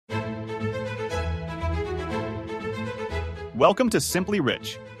Welcome to Simply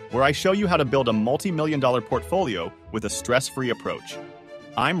Rich, where I show you how to build a multi-million-dollar portfolio with a stress-free approach.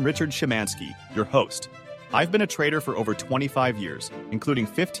 I'm Richard Szymanski, your host. I've been a trader for over 25 years, including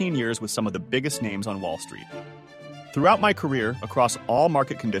 15 years with some of the biggest names on Wall Street. Throughout my career, across all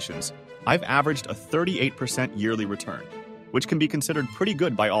market conditions, I've averaged a 38% yearly return, which can be considered pretty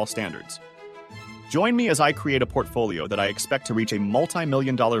good by all standards. Join me as I create a portfolio that I expect to reach a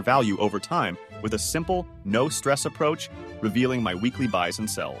multi-million-dollar value over time with a simple, no-stress approach, revealing my weekly buys and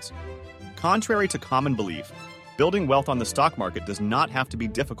sells. Contrary to common belief, building wealth on the stock market does not have to be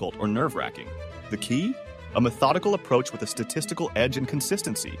difficult or nerve-wracking. The key? A methodical approach with a statistical edge and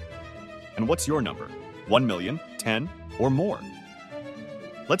consistency. And what's your number? 1 million, 10, or more?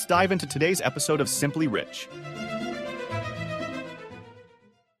 Let's dive into today's episode of Simply Rich.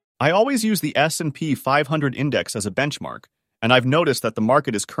 I always use the S&P 500 index as a benchmark, and I've noticed that the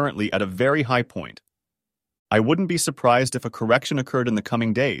market is currently at a very high point. I wouldn't be surprised if a correction occurred in the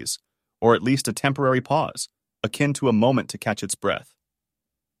coming days, or at least a temporary pause, akin to a moment to catch its breath.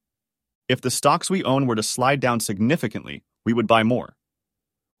 If the stocks we own were to slide down significantly, we would buy more.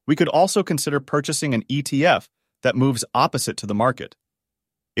 We could also consider purchasing an ETF that moves opposite to the market.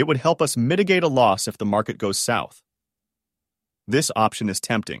 It would help us mitigate a loss if the market goes south. This option is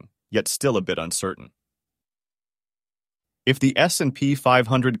tempting, yet still a bit uncertain. If the S&P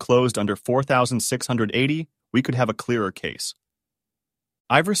 500 closed under 4,680, we could have a clearer case.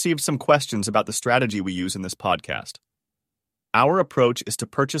 I've received some questions about the strategy we use in this podcast. Our approach is to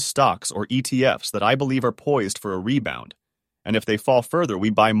purchase stocks or ETFs that I believe are poised for a rebound, and if they fall further, we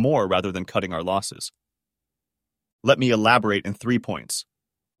buy more rather than cutting our losses. Let me elaborate in 3 points.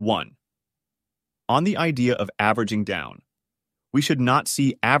 1. On the idea of averaging down. We should not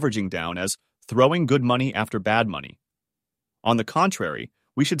see averaging down as throwing good money after bad money. On the contrary,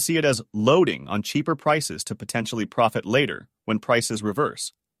 we should see it as loading on cheaper prices to potentially profit later when prices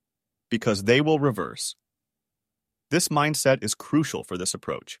reverse, because they will reverse. This mindset is crucial for this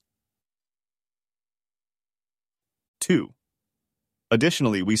approach. 2.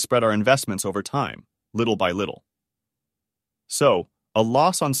 Additionally, we spread our investments over time, little by little. So, a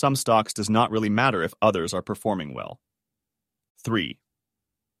loss on some stocks does not really matter if others are performing well. 3.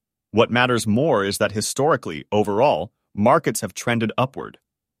 What matters more is that historically, overall, markets have trended upward.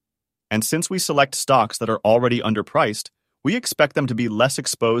 And since we select stocks that are already underpriced, we expect them to be less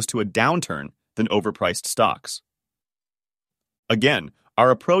exposed to a downturn than overpriced stocks. Again,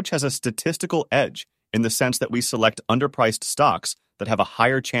 our approach has a statistical edge in the sense that we select underpriced stocks that have a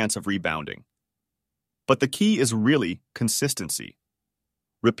higher chance of rebounding. But the key is really consistency.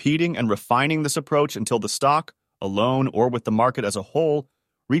 Repeating and refining this approach until the stock, alone or with the market as a whole,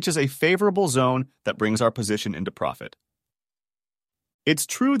 reaches a favorable zone that brings our position into profit. It's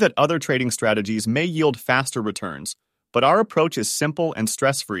true that other trading strategies may yield faster returns, but our approach is simple and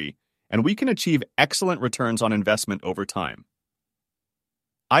stress-free, and we can achieve excellent returns on investment over time.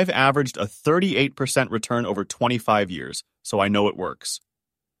 I've averaged a 38% return over 25 years, so I know it works.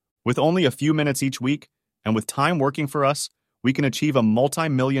 With only a few minutes each week, and with time working for us, we can achieve a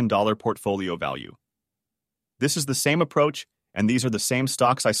multi-million-dollar portfolio value. This is the same approach, and these are the same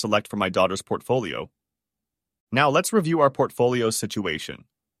stocks I select for my daughter's portfolio. Now let's review our portfolio situation.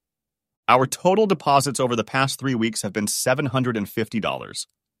 Our total deposits over the past 3 weeks have been $750.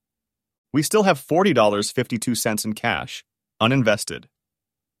 We still have $40.52 in cash, uninvested.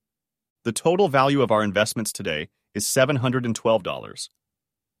 The total value of our investments today is $712.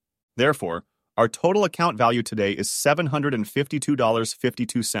 Therefore, our total account value today is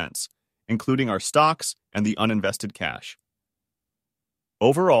 $752.52, including our stocks and the uninvested cash.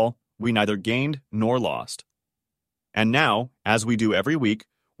 Overall, we neither gained nor lost. And now, as we do every week,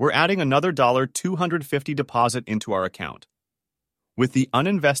 we're adding another $250 deposit into our account. With the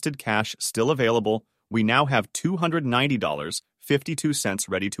uninvested cash still available, we now have $290.52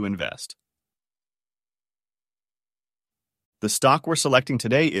 ready to invest. The stock we're selecting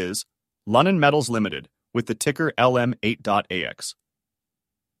today is Lunnon Metals Limited, with the ticker LM8.AX.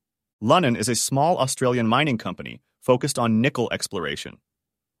 Lunnon is a small Australian mining company focused on nickel exploration.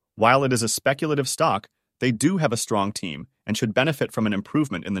 While it is a speculative stock, they do have a strong team and should benefit from an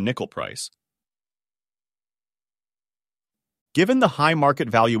improvement in the nickel price. Given the high market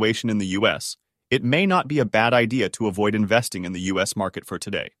valuation in the U.S., it may not be a bad idea to avoid investing in the U.S. market for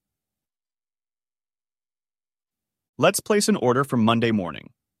today. Let's place an order for Monday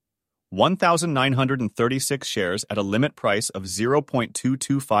morning. 1,936 shares at a limit price of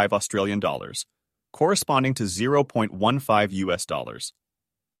 0.225 Australian dollars, corresponding to 0.15 US dollars.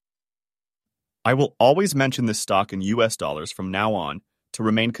 I will always mention this stock in US dollars from now on to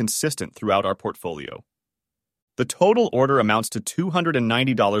remain consistent throughout our portfolio. The total order amounts to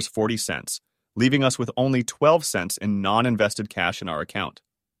 $290.40, leaving us with only 12 cents in non-invested cash in our account.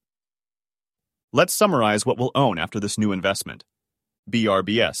 Let's summarize what we'll own after this new investment.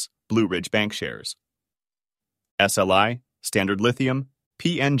 BRBS, Blue Ridge Bank shares. SLI, Standard Lithium,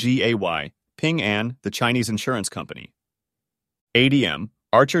 PNGAY, Ping An, the Chinese insurance company. ADM,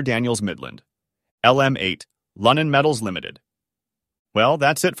 Archer Daniels Midland. LM8, Lunnon Metals Limited. Well,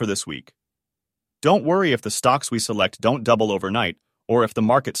 that's it for this week. Don't worry if the stocks we select don't double overnight or if the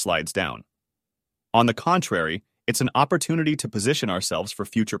market slides down. On the contrary, it's an opportunity to position ourselves for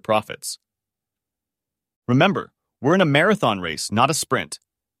future profits. Remember, we're in a marathon race, not a sprint.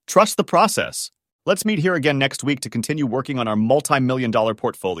 Trust the process. Let's meet here again next week to continue working on our multi-million-dollar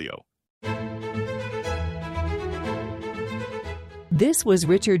portfolio. This was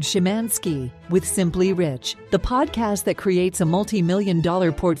Richard Szymanski with Simply Rich, the podcast that creates a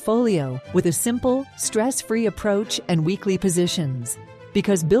multi-million-dollar portfolio with a simple, stress-free approach and weekly positions.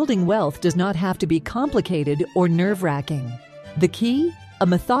 Because building wealth does not have to be complicated or nerve-wracking. The key? A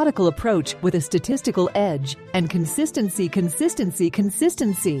methodical approach with a statistical edge and consistency.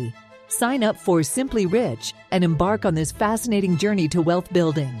 Sign up for Simply Rich and embark on this fascinating journey to wealth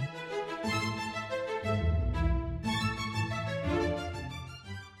building.